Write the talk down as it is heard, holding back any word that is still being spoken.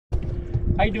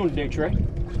How you doing today, Trey?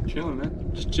 Chilling,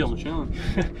 man. Just chilling.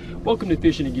 Welcome to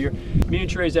Fishing and Gear. Me and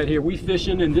Trey's out here. We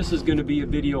fishing, and this is going to be a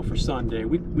video for Sunday.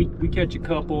 We catch a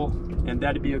couple, and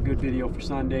that'd be a good video for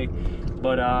Sunday.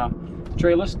 But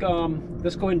Trey, let's go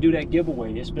ahead and do that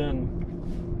giveaway. It's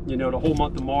been, you know, the whole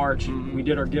month of March. We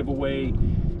did our giveaway.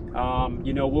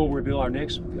 You know, we'll reveal our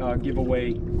next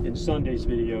giveaway in Sunday's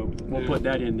video. We'll put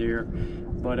that in there.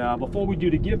 But before we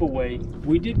do the giveaway,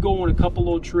 we did go on a couple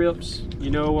little trips. You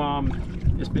know,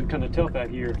 it's been kind of tough out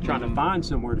here trying to find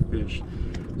somewhere to fish.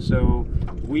 So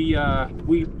we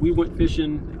went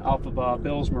fishing off of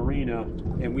Bell's Marina,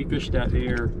 and we fished out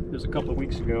there just a couple of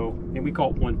weeks ago, and we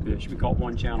caught one fish. We caught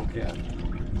one channel cat,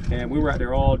 and we were out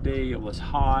there all day. It was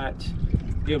hot.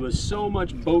 It was so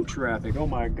much boat traffic. Oh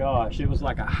my gosh, it was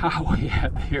like a highway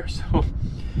out there. So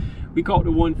we caught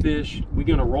the one fish. We're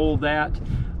gonna roll that.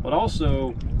 But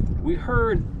also, we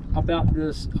heard about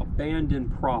this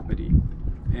abandoned property,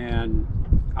 and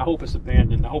I hope it's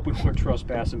abandoned. I hope we weren't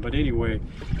trespassing. But anyway,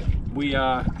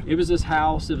 it was this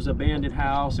house. It was an abandoned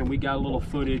house, and we got a little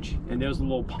footage. And there's a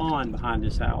little pond behind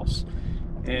this house,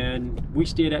 and we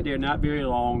stayed out there not very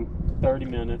long, 30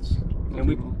 minutes, and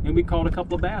we caught a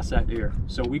couple of bass out there.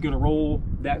 So we're gonna roll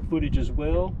that footage as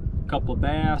well. A couple of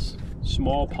bass,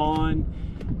 small pond,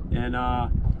 and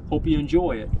hope you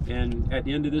enjoy it. And at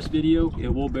the end of this video, it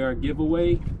will be our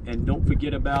giveaway. And don't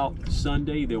forget about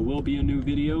Sunday, there will be a new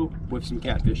video with some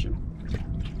catfishing.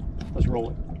 Let's roll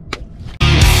it.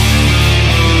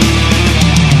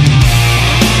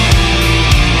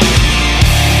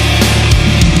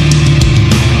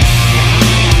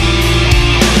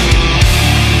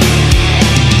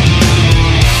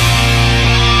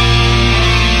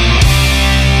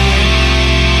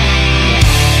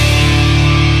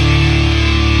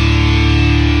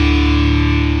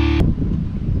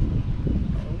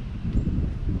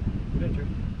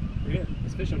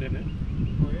 Fish on that, man.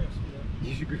 Oh yes. Yeah.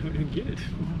 You should go ahead and get it.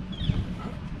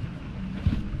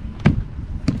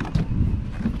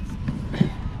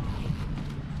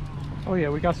 Oh yeah,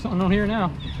 we got something on here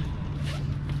now.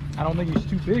 I don't think he's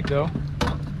too big though.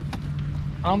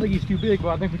 I don't think he's too big, but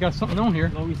I think we got something on here.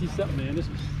 As long as he's something, man.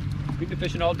 We've been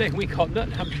fishing all day. We ain't caught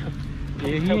nothing.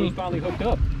 Yeah, we finally hooked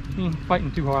up. He ain't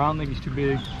fighting too hard. I don't think he's too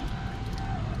big.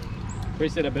 Ray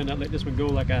said I better not let this one go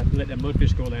like I let that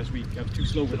mudfish go last week. I was too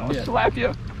slow with the net. I'll slap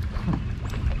you.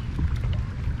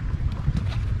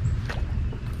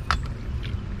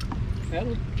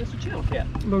 That's a channel cat.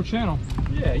 Low channel.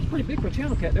 Yeah, he's pretty big for a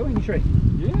channel cat though, ain't he, Trey?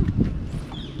 Yeah.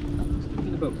 Let's get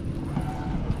in the boat.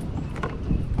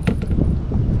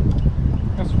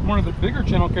 That's one of the bigger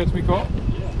channel cats we caught.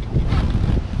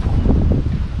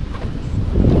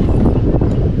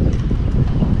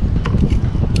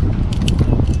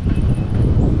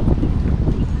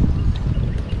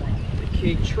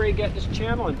 Trey got this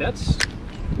channel, and that's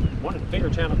one of the bigger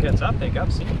channel cats I think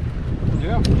I've seen.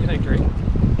 Yeah. What do you think, Trey?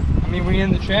 I mean, we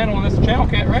in the channel, and that's a channel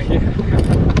cat, right? Yeah.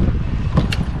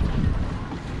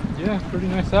 Yeah, pretty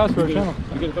nice size for a channel.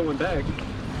 You're gonna throw one back.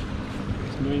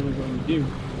 That's mainly what we do.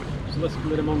 So let's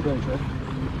let him on go, Trey.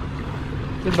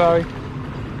 Goodbye.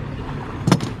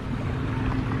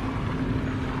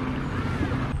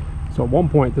 So at one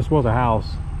point, this was a house.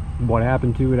 What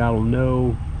happened to it, I don't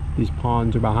know. These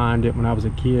ponds are behind it. When I was a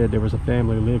kid, there was a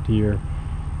family who lived here.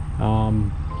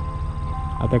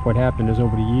 I think what happened is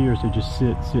over the years they just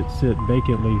sit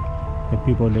vacantly, and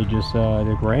people they just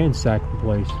they ransack the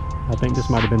place. I think this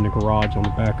might have been the garage on the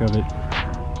back of it.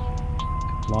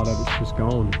 A lot of it's just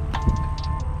gone.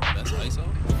 That's nice, huh?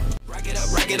 Rack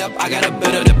it up, I got a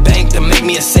bit of the bank to make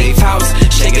me a safe house.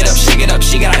 Shake it up,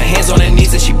 she got her hands on her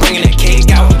knees and she bringing the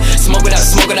cake out. Smoke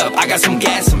it up, I got some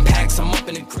gas, some packs, I'm up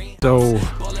in the green. So,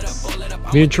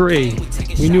 me and Trey,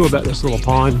 we knew about this little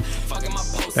pond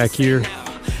back here.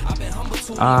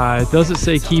 It doesn't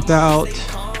say keep out.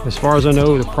 As far as I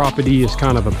know, the property is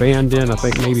kind of abandoned. I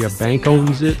think maybe a bank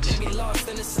owns it.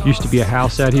 Used to be a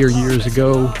house out here years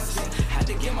ago.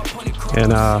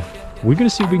 And we're gonna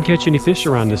see if we can catch any fish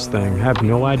around this thing. I have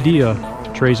no idea.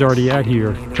 Trey's already out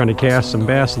here trying to cast some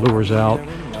bass lures out.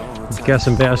 Cast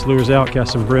some bass lures out,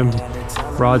 cast some brim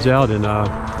rods out, and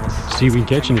see if we can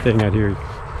catch anything out here.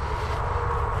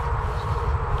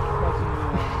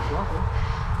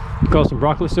 You caught some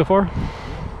broccoli so far?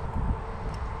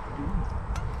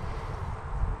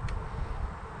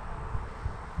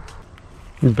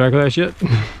 You back of that shit?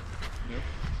 Yep.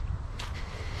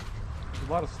 There's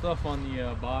a lot of stuff on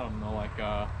the bottom though, like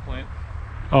plant.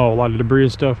 Oh, a lot of debris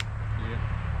and stuff. Yeah.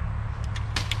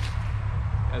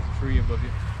 That's a tree above you.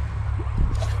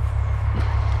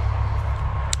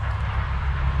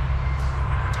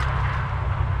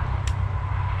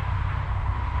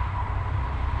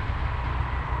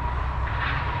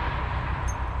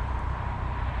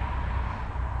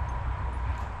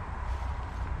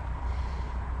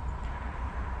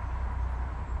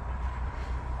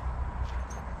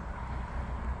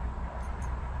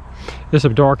 This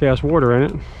some dark ass water,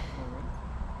 ain't it? Man,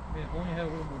 if only had a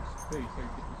little more space, I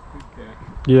could get this big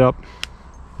cat. Yep.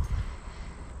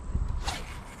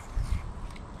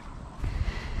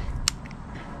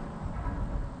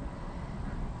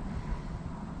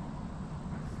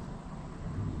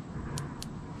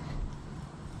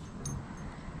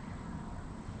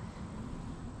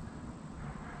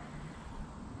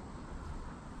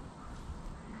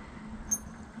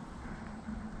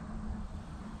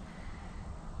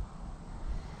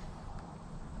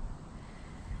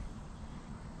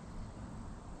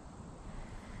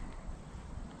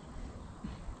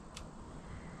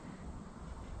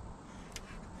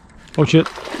 Oh shit,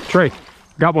 Trey,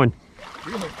 got one.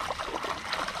 Really?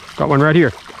 Got one right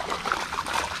here.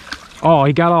 Oh,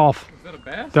 he got off. Was that a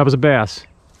bass? That was a bass.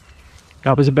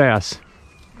 That was a bass.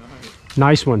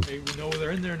 Nice one. Hey, we know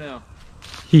they're in there now.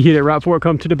 He hit it right before it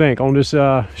come to the bank on this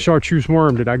chartreuse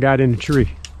worm that I got in the tree.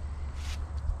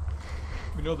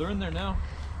 We know they're in there now.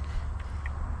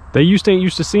 They ain't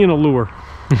used to seeing a lure.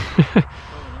 Oh,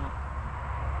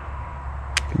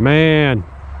 no. Man.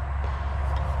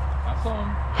 I saw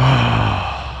him.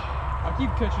 I keep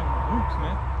catching roots,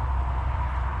 man.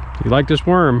 You like this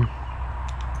worm? I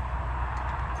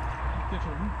keep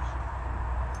catching roots.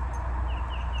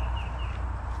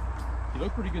 He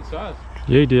looked pretty good size.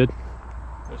 Yeah, he did.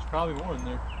 There's probably more in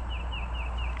there.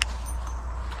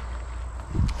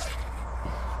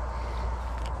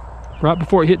 Right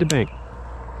before it hit the bank.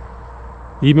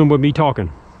 Even with me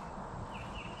talking.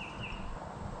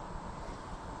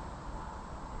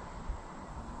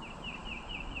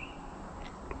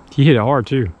 He hit it hard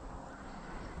too.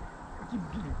 I keep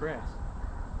getting grass.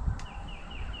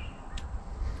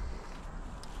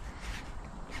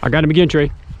 I got him again, Trey.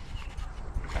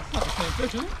 That's not the same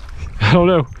fish, is it? I don't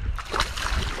know.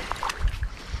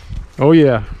 Oh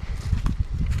yeah.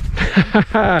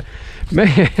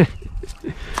 Man.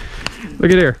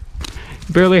 Look at there.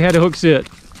 Barely had a hook sit.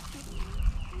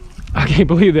 I can't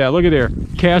believe that. Look at there.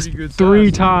 Cast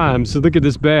 3 times. So look at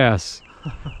this bass.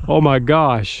 Oh my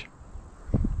gosh.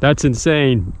 That's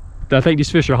insane. I think these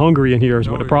fish are hungry in here is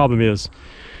what the problem is.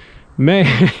 Man.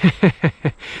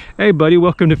 Hey buddy,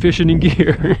 welcome to Fishing in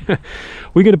Gear.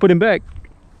 We're gonna put him back.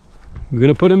 We're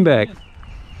gonna put him back.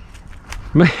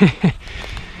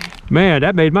 Man,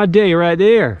 that made my day right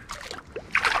there.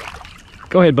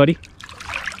 Go ahead, buddy.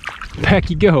 Back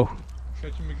you go.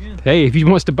 Catch him again. Hey, if he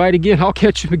wants to bite again, I'll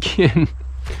catch him again.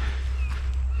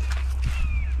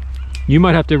 You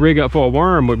might have to rig up for a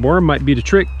worm. Worm might be the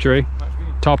trick, Trey. Might be.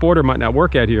 Top order might not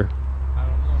work out here. I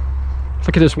don't know.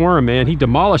 Look at this worm, man. He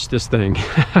demolished this thing.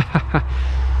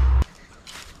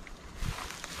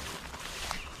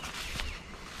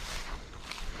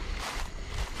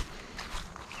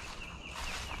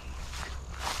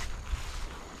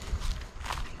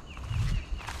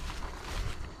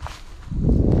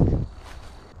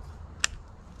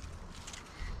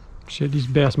 Shit, these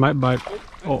bass might bite.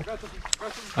 Oh,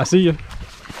 I see you.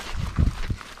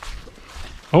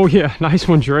 Oh yeah, nice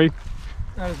one, Trey.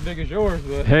 Not as big as yours,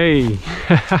 but Hey,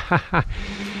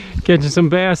 catching some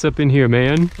bass up in here,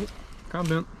 man.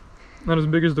 comment. Not as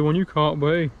big as the one you caught,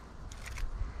 but hey,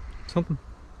 something.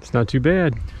 It's not too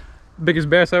bad. Biggest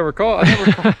bass I ever caught. I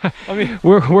never caught. I mean,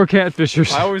 We're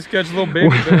catfishers. I always catch little baby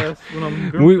bass when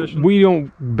I'm doing fishing. We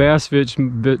don't bass fish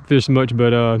much,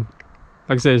 but like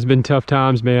I said, it's been tough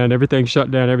times, man. Everything's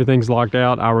shut down, everything's locked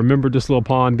out. I remember this little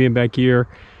pond being back here.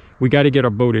 We got to get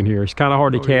our boat in here. It's kind of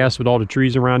hard to cast with all the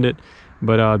trees around it,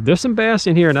 but there's some bass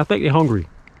in here, and I think they're hungry.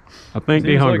 I think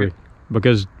they're hungry like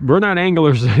because we're not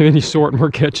anglers of any sort, and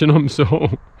we're catching them.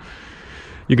 So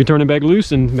you can turn them back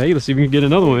loose, and hey, let's see if we can get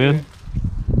another one, man.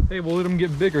 Hey, we'll let them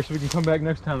get bigger so we can come back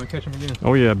next time and catch them again.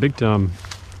 Oh yeah, big time.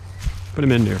 Put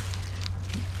them in there.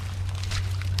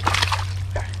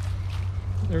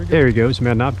 There we go. There he goes,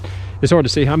 man. It's hard to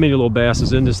see how many little bass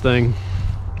is in this thing.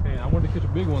 Hey, I wanted to catch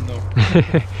a big one though.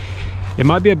 It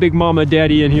might be a big mama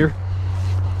daddy in here.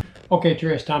 Okay,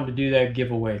 Trey, it's time to do that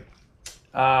giveaway.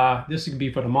 This is gonna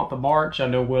be for the month of March. I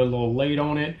know we're a little late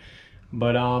on it,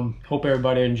 but hope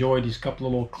everybody enjoyed these couple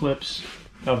of little clips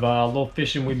of little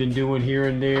fishing we've been doing here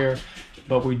and there.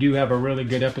 But we do have a really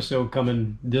good episode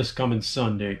coming this coming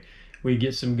Sunday. We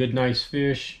get some good nice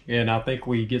fish, and I think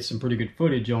we get some pretty good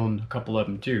footage on a couple of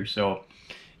them too. So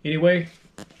anyway,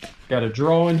 got a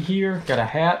drawing here, got a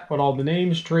hat with all the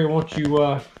names. Trey, why don't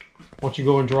you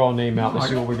go and draw a name out? Let's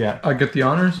see what we got. I get the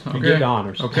honors? You get the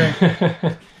honors. Okay.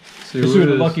 See who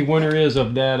the lucky winner is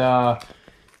of that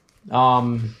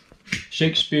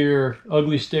Shakespeare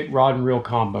ugly stick rod and reel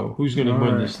combo. Who's going to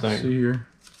win this thing? See here.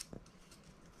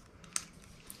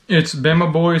 It's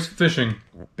Bama Boys Fishing.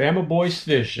 Bama Boys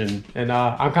Fishing. And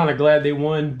I'm kind of glad they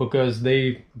won because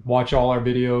they watch all our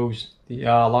videos.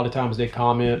 A lot of times they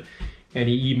comment, and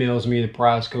he emails me the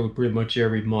prize code pretty much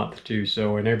every month too.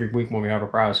 So, and every week when we have a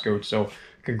prize code. So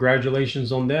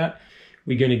congratulations on that.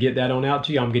 We're going to get that on out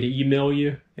to you. I'm going to email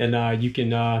you, and you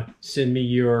can send me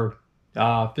your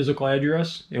physical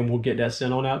address, and we'll get that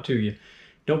sent on out to you.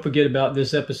 Don't forget about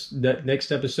this episode. That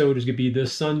next episode is going to be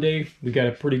this Sunday. We got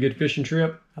a pretty good fishing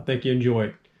trip. I think you enjoy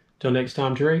it. Till next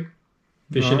time, Trey.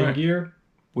 Fishing and Gear,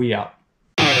 we out.